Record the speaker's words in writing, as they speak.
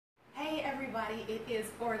everybody, it is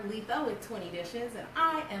Orleatha with 20 Dishes, and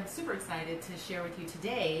I am super excited to share with you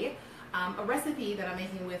today a recipe that I'm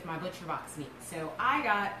making with my ButcherBox meat. So I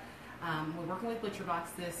got, we're working with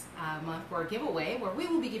ButcherBox this month for a giveaway where we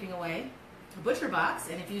will be giving away a ButcherBox,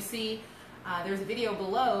 and if you see, there's a video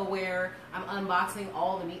below where I'm unboxing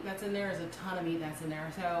all the meat that's in there. There's a ton of meat that's in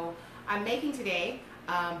there. So I'm making today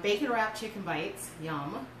bacon wrapped chicken bites,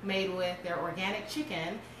 yum, made with their organic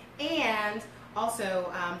chicken, and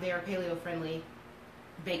also they are paleo friendly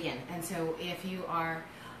bacon. And so if you are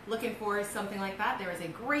looking for something like that, there is a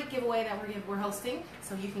great giveaway that we're hosting,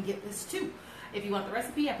 so you can get this too. If you want the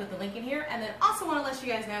recipe, I put the link in here. And then also want to let you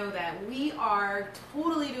guys know that we are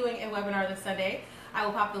totally doing a webinar this Sunday. I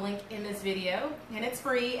will pop the link in this video, and it's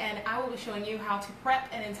free, and I will be showing you how to prep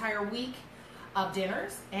an entire week of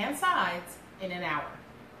dinners and sides in an hour.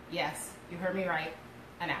 Yes, you heard me right,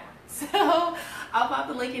 an hour. So I'll pop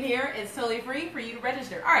the link in here. It's totally free for you to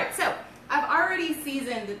register. All right, so I've already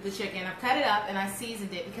seasoned the chicken. I've cut it up and I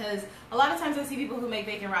seasoned it because a lot of times I see people who make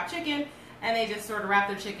bacon wrapped chicken and they just sort of wrap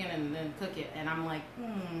their chicken and then cook it. And I'm like,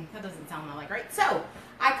 that doesn't sound like right. So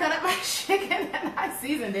I cut up my chicken and I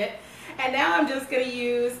seasoned it. And now I'm just going to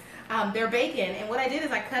use their bacon. And what I did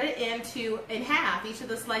is I cut it in half. Each of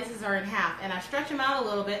the slices are in half. And I stretch them out a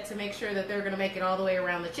little bit to make sure that they're going to make it all the way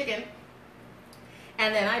around the chicken.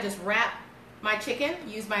 And then I just wrap my chicken,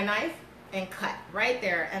 use my knife, and cut right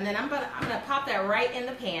there. And then I'm gonna pop that right in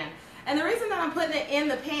the pan. And the reason that I'm putting it in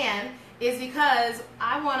the pan is because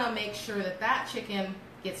I want to make sure that that chicken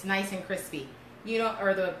gets nice and crispy. You know,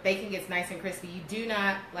 or the bacon gets nice and crispy. You do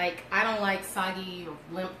not like, I don't like soggy or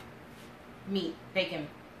limp meat, bacon.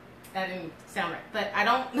 That didn't sound right,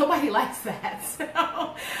 but nobody likes that.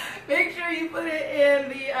 So make sure you put it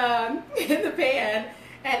in the pan,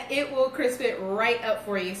 and it will crisp it right up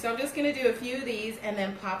for you. So I'm just going to do a few of these and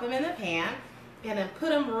then pop them in the pan and then put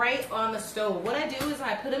them right on the stove. What I do is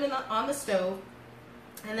I put them on the stove,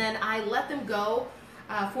 and then I let them go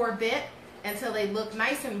for a bit until they look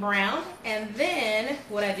nice and brown. And then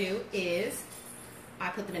what I do is I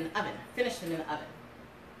put them in the oven, finish them in the oven.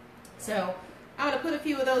 So I'm going to put a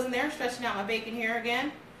few of those in there, stretching out my bacon here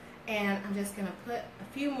again. And I'm just going to put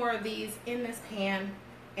a few more of these in this pan.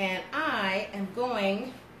 And I am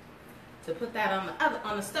going to put that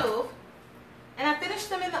on the stove, and I finished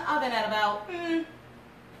them in the oven at about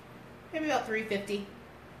maybe about 350.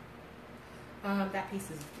 That piece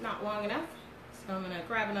is not long enough, so I'm going to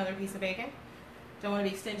grab another piece of bacon. Don't want to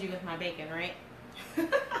be stingy with my bacon, right?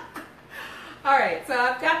 All right, so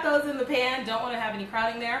I've got those in the pan. Don't want to have any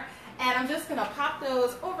crowding there, and I'm just going to pop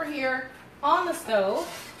those over here on the stove,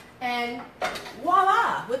 and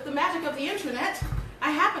voila! With the magic of the internet, I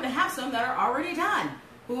happen to have some that are already done.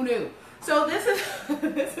 Who knew? So this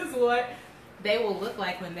is what they will look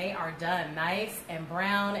like when they are done. Nice and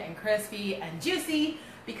brown and crispy and juicy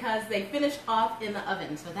because they finished off in the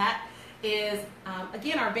oven. So that is,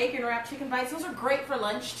 again, our bacon wrapped chicken bites. Those are great for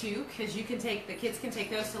lunch too, because the kids can take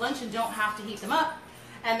those to lunch and don't have to heat them up.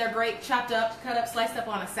 And they're great chopped up, cut up, sliced up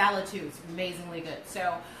on a salad too. It's amazingly good.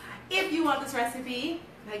 So if you want this recipe,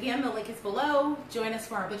 again, the link is below. Join us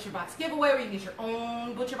for our ButcherBox giveaway where you can get your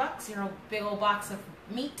own ButcherBox, your own big old box of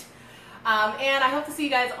meat. And I hope to see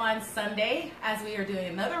you guys on Sunday as we are doing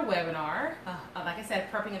another webinar. Like I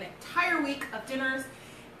said, prepping an entire week of dinners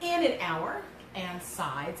in an hour and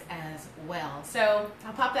sides as well. So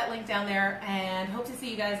I'll pop that link down there and hope to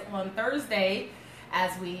see you guys on Thursday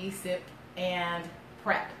as we sip and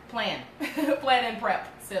prep. Plan and prep.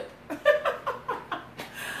 Sip.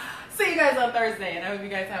 See you guys on Thursday, and I hope you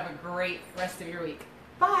guys have a great rest of your week.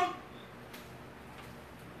 Bye.